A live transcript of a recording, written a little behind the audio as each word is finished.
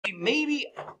Actually, maybe,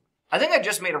 I think I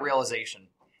just made a realization.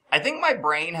 I think my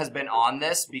brain has been on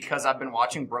this because I've been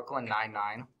watching Brooklyn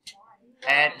Nine-Nine.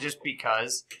 And just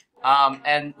because.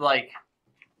 And, like,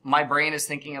 my brain is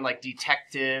thinking in, like,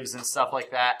 detectives and stuff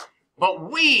like that. But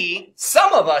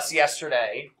some of us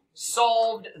yesterday,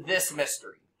 solved this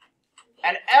mystery.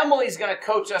 And Emily's going to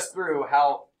coach us through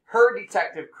how her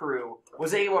detective crew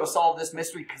was able to solve this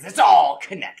mystery because it's all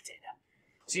connected.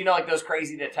 So you know, like those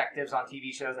crazy detectives on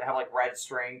TV shows that have like red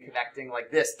string connecting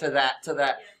like this to that to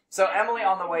that. So Emily,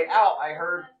 on the way out, I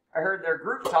heard their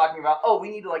group talking about, oh, we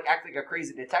need to like act like a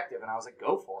crazy detective, and I was like,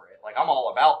 go for it. Like I'm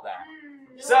all about that.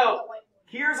 So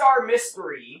here's our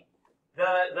mystery.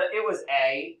 It was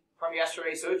A from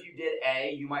yesterday. So if you did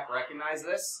A, you might recognize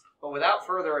this. But without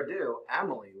further ado,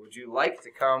 Emily, would you like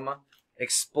to come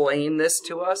explain this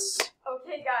to us?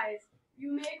 Okay, guys,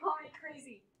 you may call me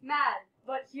crazy, mad,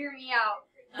 but hear me out.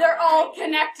 They're all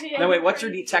connected. No, wait, what's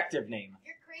your detective name?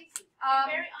 You're crazy.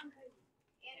 Very uncrazy.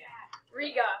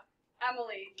 Riga.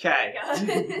 Emily. Okay.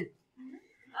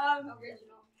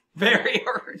 Original. Very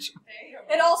original.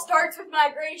 It all starts with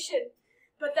migration,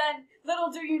 but then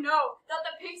little do you know that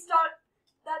the pink-spotted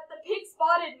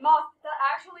moth that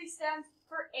actually stands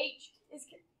for H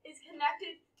is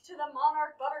connected to the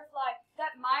monarch butterfly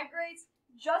that migrates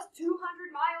just 200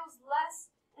 miles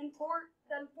less than four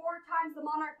times the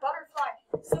monarch butterfly.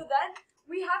 So then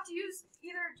we have to use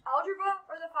either algebra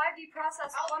or the 5D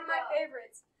process, one of my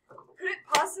favorites. Could it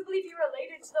possibly be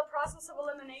related to the process of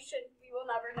elimination? We will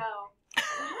never know.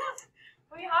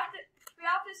 We have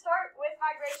to start with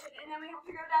migration, and then we have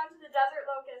to go down to the desert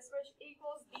locust, which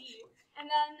equals D. And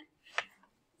then,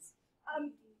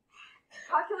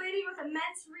 calculating with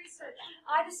immense research,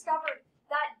 I discovered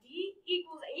that D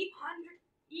equals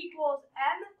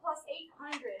M plus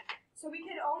 800. So we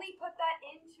can only put that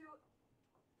into...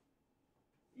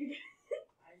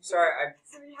 Sorry,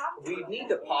 we need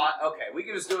to pause. Okay, we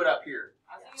can just do it up here.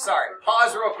 Sorry,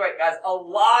 pause real quick, guys. A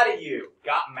lot of you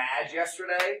got mad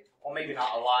yesterday. Well, maybe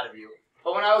not a lot of you.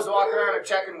 But when I was walking around and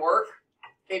checking work,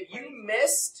 if you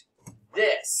missed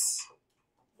this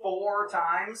 4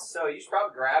 times, so you should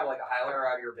probably grab like a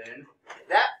highlighter out of your bin.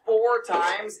 That 4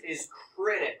 times is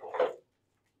critical.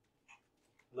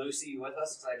 Lucy, you with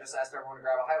us? Because I just asked everyone to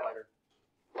grab a highlighter.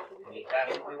 You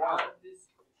definitely want it.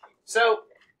 So,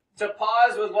 to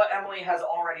pause with what Emily has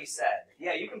already said.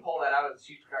 Yeah, you can pull that out of the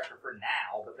sheet projector for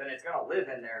now, but then it's going to live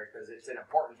in there because it's an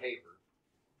important paper.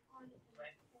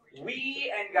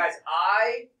 And guys,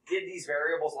 I did these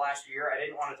variables last year. I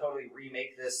didn't want to totally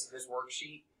remake this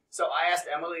worksheet. So I asked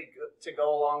Emily to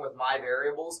go along with my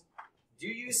variables. Do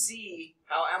you see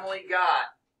how Emily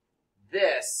got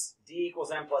this D equals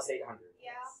M plus 800?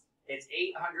 Yeah. It's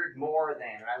 800 more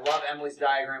than. And I love Emily's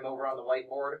diagram over on the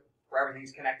whiteboard where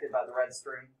everything's connected by the red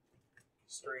string.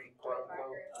 Quote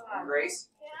unquote. Grace?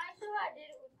 Can I show I did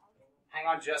it with algebra? Hang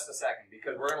on just a second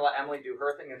because we're going to let Emily do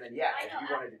her thing and then, yeah, if you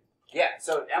want to do. Yeah,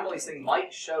 so Emily's thing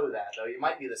might show that, though. It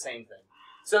might be the same thing.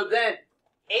 So then,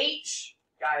 H,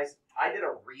 guys, I did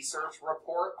a research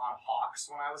report on hawks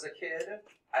when I was a kid.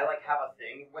 I, like, have a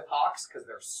thing with hawks because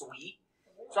they're sweet.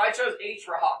 So I chose H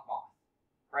for hawk moth,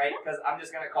 right? Because I'm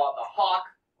just going to call it the hawk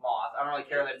moth. I don't really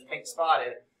care that it's pink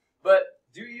spotted. But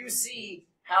do you see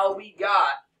how we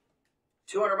got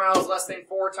 200 miles less than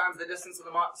 4 times the distance of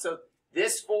the moth? So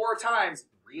this 4 times,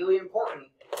 really important.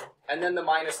 And then the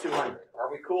minus 200. Are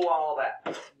we cool on all that?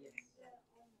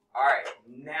 All right.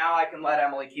 Now I can let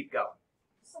Emily keep going.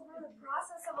 So for the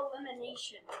process of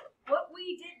elimination, what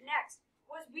we did next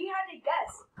was we had to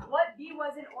guess what B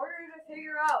was in order to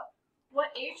figure out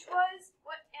what H was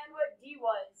and what D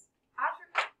was.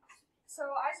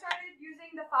 So I started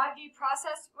using the 5D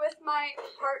process with my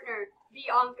partner,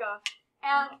 Bianca.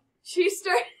 And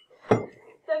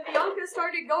Bianca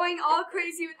started going all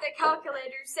crazy with the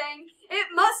calculator, saying,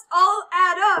 "It must all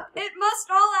add up! It must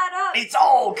all add up!" It's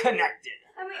all connected.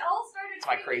 And we all started It's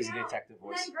my freaking crazy out. detective And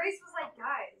voice. then Grace was like,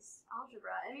 "Guys,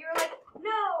 algebra." And we were like,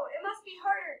 "No, it must be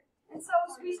harder." And so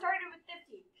we started with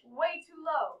 50, way too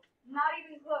low, not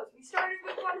even close. We started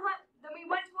with 100, then we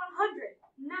went to 100,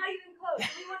 not even close.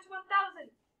 Then we went to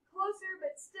 1,000, closer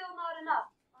but still not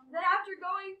enough. Then after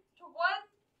going to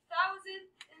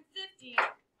 1,050,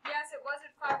 yes, it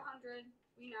wasn't 500,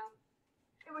 we know.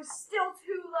 It was still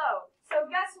too low. So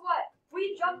guess what?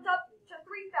 We jumped up to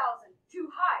 3,000,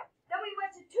 too high. Then we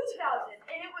went to 2,000,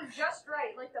 and it was just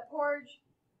right, like the porridge.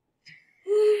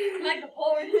 Like the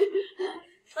porridge.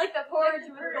 Like the porridge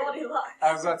with Goldilocks.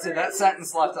 I was about to say, that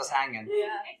sentence left us hanging.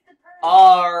 Yeah.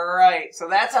 All right. So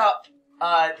that's how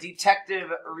Detective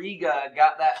Riga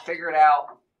got that figured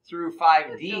out through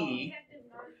 5D.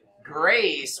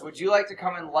 Grace, would you like to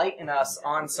come enlighten us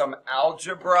on some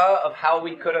algebra of how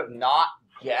we could have not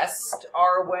guessed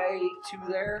our way to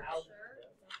there?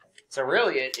 So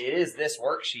really, it is this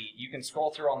worksheet. You can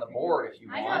scroll through on the board if you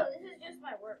I want. know, this is just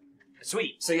my work.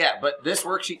 Sweet. So yeah, but this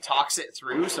worksheet talks it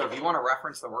through, so if you want to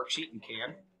reference the worksheet, you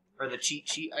can. Or the cheat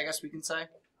sheet, I guess we can say.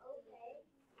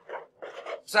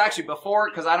 So actually, before,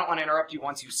 because I don't want to interrupt you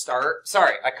once you start.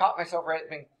 Sorry, I caught myself right at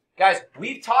the thing. Guys,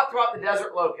 we've talked about the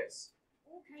desert locust.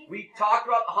 We've talked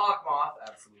about the hawk moth.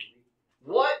 Absolutely.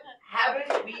 What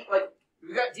haven't we, like,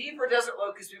 we've got D for desert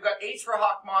locust, we've got H for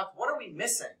hawk moth. What are we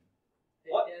missing?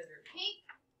 What? Pink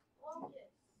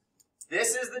locust.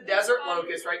 This is the desert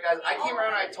locust, right, guys? I came around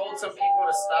and I told some people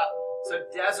to stop. So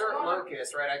desert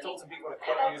locust, right? I told some people to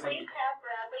quit using. Please have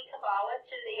Bradley Kabbalah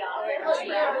to the office.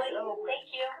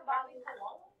 Thank you.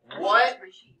 What?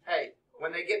 Hey,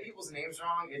 when they get people's names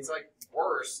wrong, it's like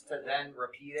worse to then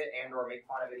repeat it and or make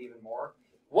fun of it even more.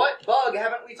 What bug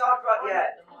haven't we talked about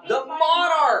yet? The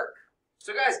monarch!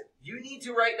 So guys, you need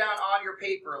to write down on your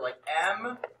paper like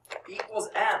M equals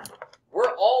M.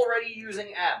 We're already using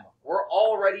M. We're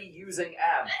already using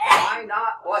M. Why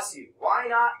not, bless you, why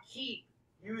not keep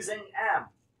using M?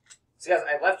 So guys,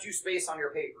 I left you space on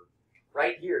your paper.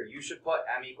 Right here, you should put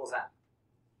M equals M.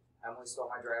 Emily stole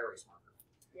my dry erase marker.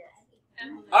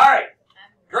 Alright,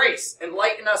 Grace,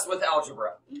 enlighten us with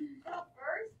algebra. So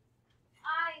first,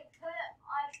 I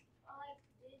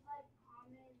did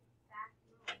common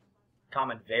factors.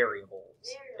 Common variables.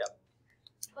 Variables. Yep.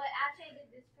 But actually, I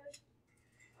did this first.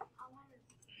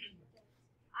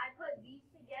 I put these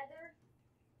together.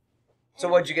 So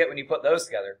what'd you get when you put those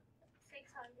together?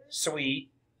 600. Sweet.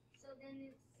 So then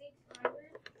it's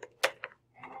 600.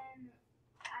 And then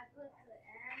I put the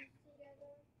M's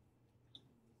together.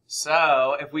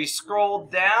 So if we scroll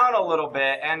down a little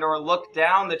bit and or look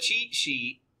down the cheat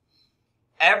sheet,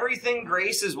 everything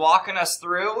Grace is walking us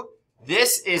through,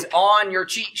 this is on your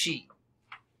cheat sheet.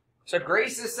 So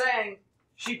Grace is saying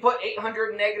she put 800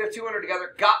 and negative 200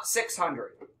 together, got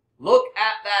 600. Look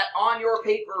at that on your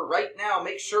paper right now.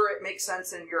 Make sure it makes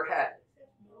sense in your head.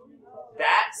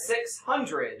 That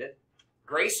 600,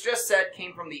 Grace just said,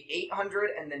 came from the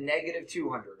 800 and the negative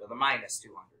 200, or the minus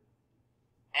 200.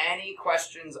 Any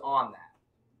questions on that?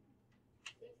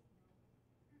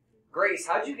 Grace,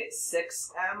 how'd you get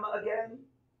 6M again?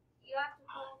 You have to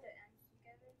put the M's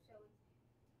together. So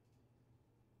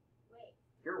wait.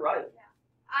 You're right.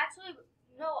 Actually,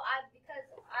 no. Because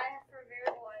I have for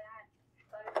variable I had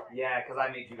butterfly. Yeah, because I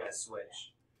made you guys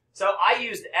switch. So I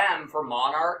used M for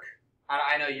monarch.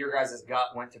 I know your guys'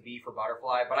 gut went to B for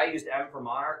butterfly, but I used M for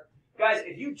monarch. Guys,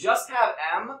 if you just have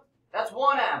M, that's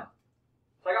 1M.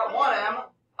 So I got 1M,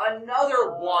 another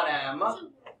 1M,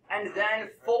 and then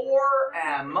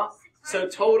 4M, so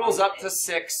totals up to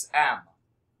 6M.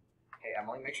 Hey,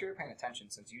 Emily, make sure you're paying attention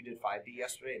since you did 5D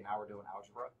yesterday and now we're doing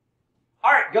algebra.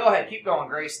 All right, go ahead. Keep going,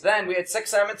 Grace. Then we had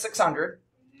 6M and 600.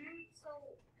 So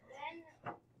then,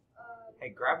 Hey,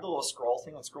 grab the little scroll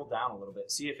thing and scroll down a little bit.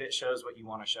 See if it shows what you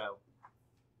want to show.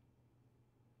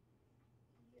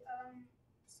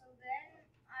 so then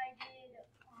I did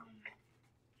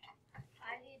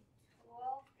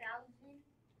 12,000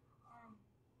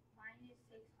 minus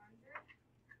 600.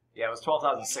 Yeah, it was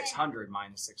 12,600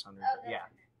 minus 600. Oh, that's Yeah.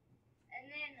 And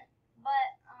then,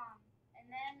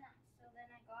 so then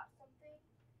I got something. Let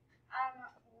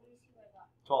me see what I got.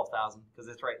 12,000, because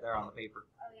it's right there on the paper.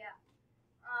 Oh yeah.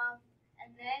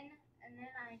 And then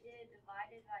I did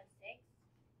divided by 6,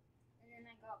 and then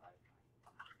I got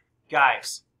butterfly.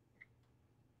 Guys,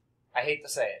 I hate to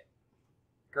say it.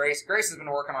 Grace has been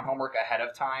working on homework ahead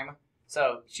of time,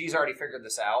 so she's already figured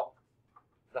this out.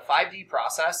 The 5D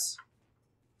process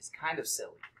is kind of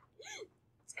silly.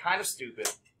 It's kind of stupid.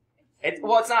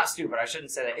 Well, it's not stupid. I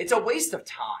shouldn't say that. It's a waste of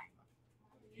time.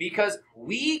 Because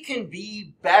we can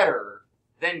be better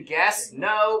than guess,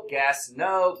 no, guess,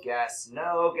 no, guess,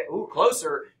 no, ooh,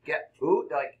 closer,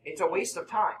 it's a waste of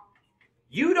time.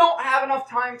 You don't have enough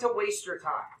time to waste your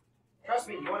time. Trust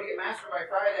me, you want to get mastered by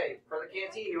Friday for the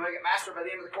canteen, you want to get mastered by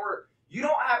the end of the quarter. You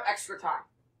don't have extra time.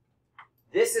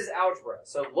 This is algebra.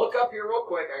 So look up here real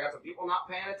quick. I got some people not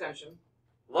paying attention.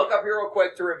 Look up here real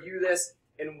quick to review this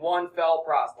in one fell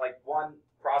process, like one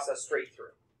process straight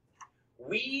through.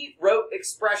 We wrote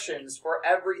expressions for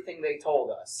everything they told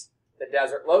us. The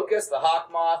desert locust, the hawk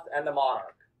moth, and the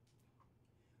monarch.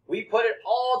 We put it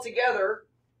all together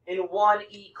in one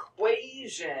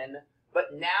equation,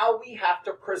 but now we have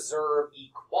to preserve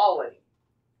equality.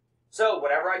 So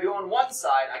whatever I do on one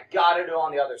side, I gotta do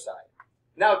on the other side.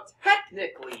 Now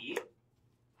technically,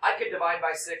 I could divide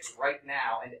by 6 right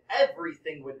now, and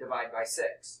everything would divide by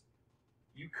 6.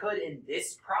 You could in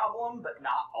this problem, but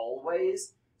not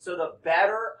always. So the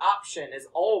better option is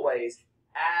always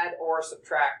add or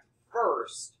subtract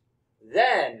first,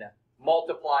 then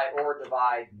multiply or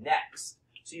divide next.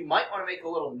 So you might want to make a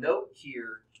little note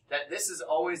here that this is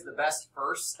always the best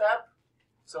first step.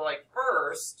 So like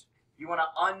first, you want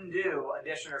to undo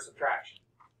addition or subtraction.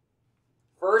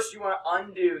 First, you want to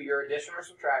undo your addition or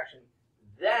subtraction.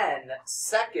 Then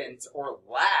second or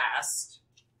last,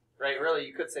 right? Really,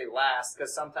 you could say last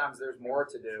because sometimes there's more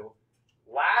to do.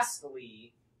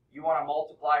 Lastly, you want to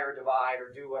multiply or divide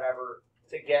or do whatever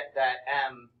to get that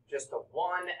m just to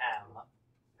 1m,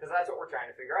 because that's what we're trying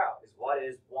to figure out, is what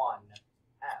is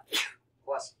 1m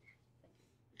plus.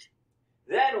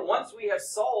 Then once we have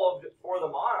solved for the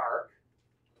monarch,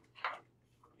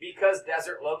 because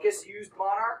Desert Locust used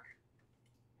monarch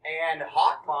and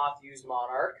Hawk Moth used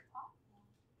monarch,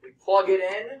 we plug it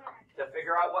in to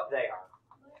figure out what they are.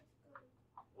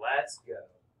 Let's go.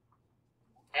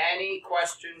 Any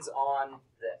questions on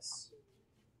this?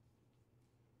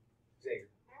 Xavier.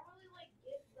 I don't really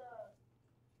get the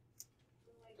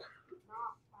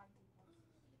not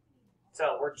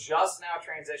So we're just now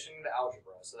transitioning to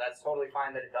algebra, so that's totally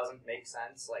fine that it doesn't make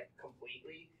sense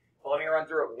completely. But let me run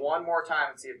through it one more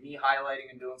time and see if me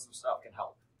highlighting and doing some stuff can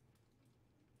help.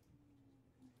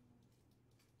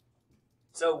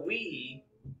 So we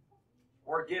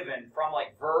were given from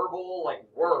verbal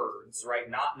words, right?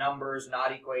 Not numbers,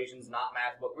 not equations, not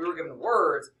math book. We were given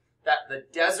words that the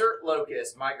desert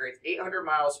locust migrates 800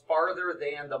 miles farther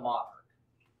than the monarch.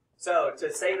 So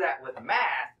to say that with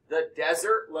math, the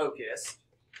desert locust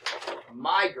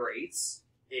migrates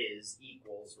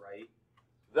equals, right?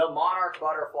 The monarch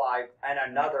butterfly and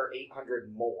another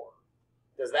 800 more.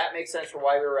 Does that make sense for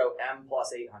why we wrote m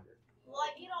plus 800? Well,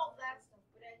 I get all that stuff,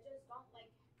 but I just don't get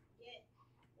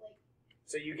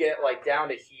So you get down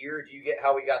to here. Do you get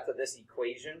how we got to this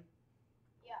equation?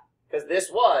 Yeah. Because this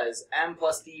was m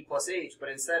plus d plus h, but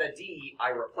instead of d, I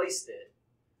replaced it.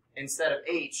 Instead of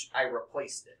h, I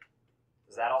replaced it.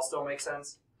 Does that all still make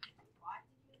sense? why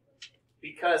did you do it?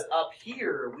 Because up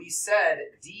here, we said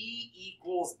d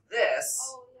equals this,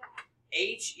 Oh yeah.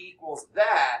 h equals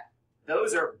that.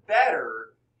 Those are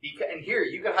better. And here,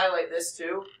 you can highlight this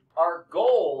too. Our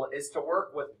goal is to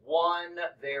work with one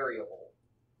variable.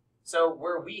 So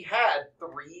where we had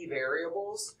 3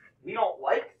 variables, we don't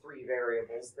like 3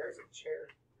 variables. There's a chair.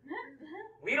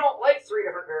 We don't like 3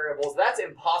 different variables. That's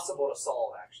impossible to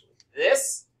solve, actually.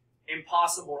 This,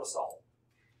 impossible to solve.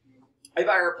 If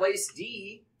I replace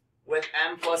d with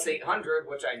m plus 800,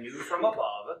 which I knew from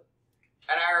above,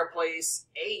 and I replace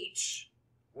h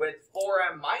with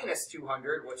 4m minus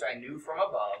 200, which I knew from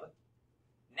above,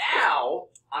 now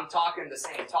I'm talking the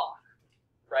same talk,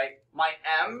 right? My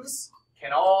m's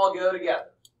can all go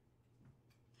together.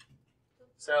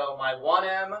 So my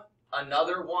 1m,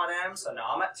 another 1m, so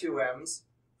now I'm at 2m's.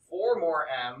 4 more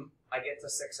m, I get to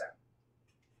 6m.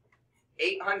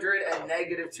 800 and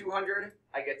negative 200,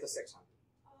 I get to 600.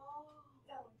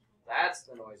 Oh. That's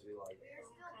the noise we like. We're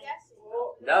still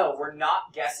guessing. No, we're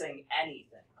not guessing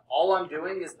anything. All I'm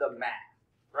doing is the math,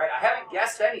 right? I haven't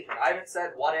guessed anything. I haven't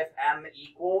said what if m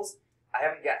equals. I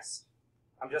haven't guessed.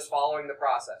 I'm just following the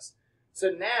process. So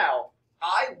now,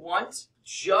 I want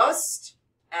just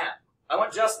m. I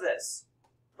want just this.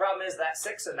 Problem is that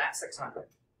 6 and that 600.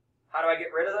 How do I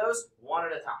get rid of those? One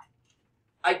at a time.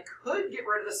 I could get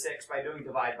rid of the 6 by doing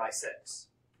divide by 6.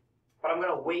 But I'm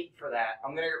going to wait for that.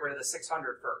 I'm going to get rid of the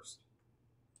 600 first.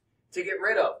 To get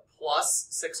rid of plus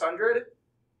 600,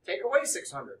 take away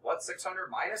 600. What's 600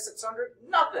 minus 600?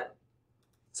 Nothing.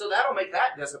 So that'll make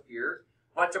that disappear.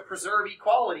 But to preserve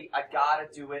equality, I got to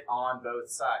do it on both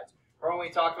sides. Remember when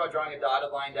we talked about drawing a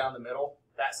dotted line down the middle?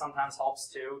 That sometimes helps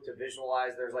too, to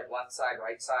visualize there's left side,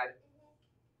 right side.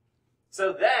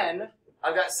 So then,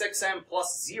 I've got 6m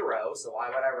plus 0, so why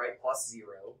would I write plus 0,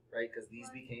 right? Because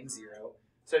these became 0.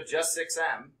 So just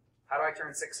 6m. How do I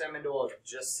turn 6m into a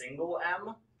just single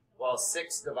m? Well,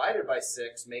 6 divided by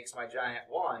 6 makes my giant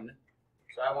 1.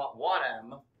 So I want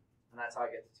 1m, and that's how I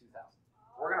get to 2,000.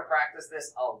 We're going to practice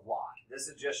this a lot. This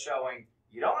is just showing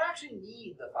you don't actually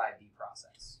need the 5D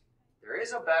process. There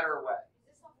is a better way. Is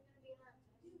this something going to be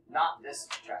on? Not this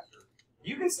chapter.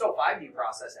 You can still 5D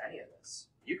process any of this.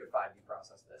 You could 5D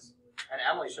process this. And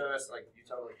Emily showed us, you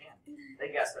totally can.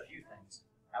 They guessed a few things.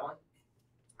 Emily?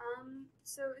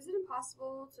 So is it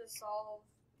impossible to solve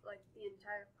the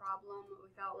entire problem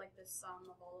without the sum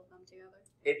of all of them together?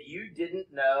 If you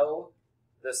didn't know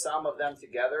the sum of them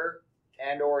together,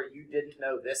 and or you didn't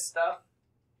know this stuff,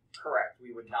 correct,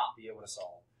 we would not be able to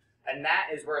solve. And that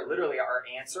is where literally our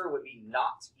answer would be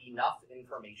not enough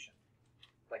information.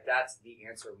 That's the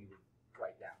answer we would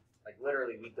write down. Like,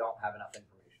 literally, we don't have enough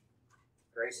information.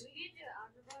 Grace? We get to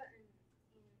algebra in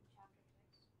chapter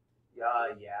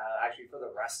 6. Yeah. Actually, for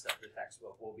the rest of the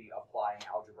textbook, we'll be applying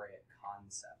algebraic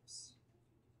concepts.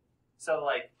 So,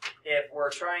 like, if we're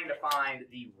trying to find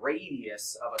the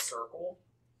radius of a circle,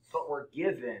 but we're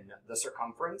given the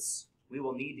circumference, we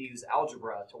will need to use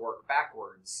algebra to work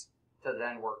backwards to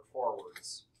then work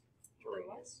forwards to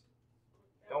radius.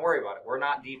 Don't worry about it. We're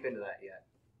not deep into that yet.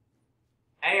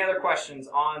 Any other questions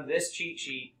on this cheat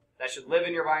sheet that should live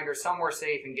in your binder somewhere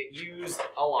safe and get used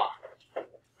a lot?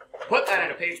 Put that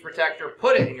in a page protector.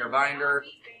 Put it in your binder.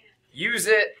 Use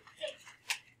it.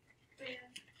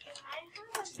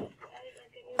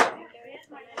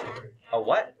 A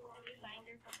what?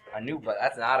 A new, but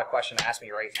that's not a question to ask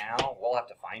me right now. We'll have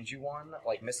to find you one.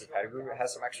 Like Mrs. Pettigrew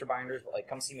has some extra binders, but like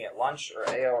come see me at lunch or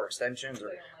AO or extensions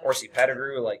or see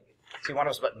Pettigrew. Like see one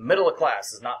of us, but middle of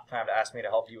class is not time to ask me to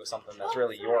help you with something that's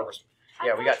really yours.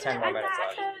 Yeah, we got 10 more minutes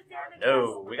left.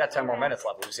 No, we got 10 more minutes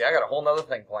left, Lucy. I got a whole nother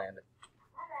thing planned.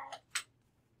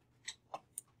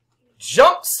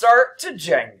 Jump start to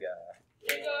Jenga.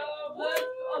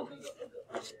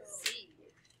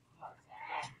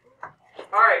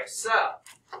 All right, so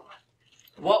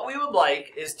what we would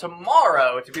like is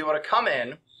tomorrow to be able to come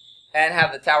in and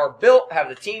have the tower built, have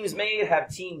the teams made, have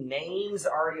team names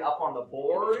already up on the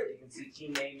board. You can see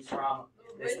team names from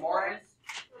this morning.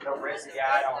 No Rizzler, yeah,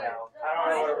 I don't know. I don't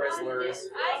know what a Rizzler is.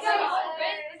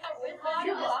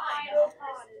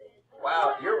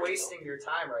 Wow, you're wasting your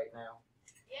time right now.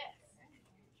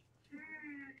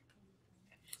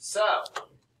 So,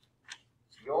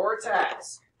 your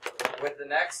task with the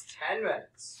next 10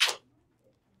 minutes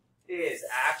is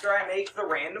after I make the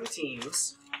random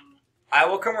teams, I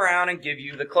will come around and give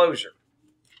you the closure.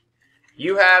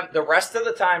 You have the rest of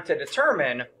the time to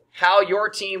determine how your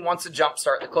team wants to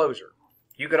jumpstart the closure.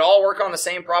 You could all work on the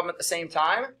same problem at the same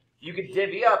time. You could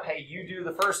divvy up, hey, you do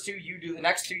the first two, you do the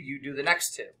next two, you do the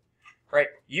next two. Right?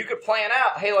 You could plan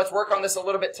out, hey, let's work on this a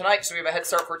little bit tonight so we have a head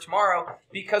start for tomorrow,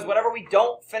 because whatever we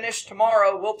don't finish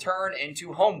tomorrow will turn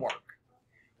into homework.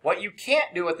 What you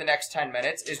can't do with the next 10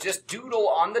 minutes is just doodle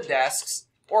on the desks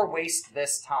or waste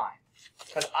this time,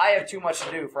 because I have too much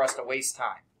to do for us to waste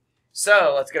time.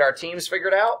 So let's get our teams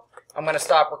figured out. I'm going to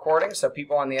stop recording so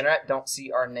people on the internet don't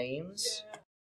see our names.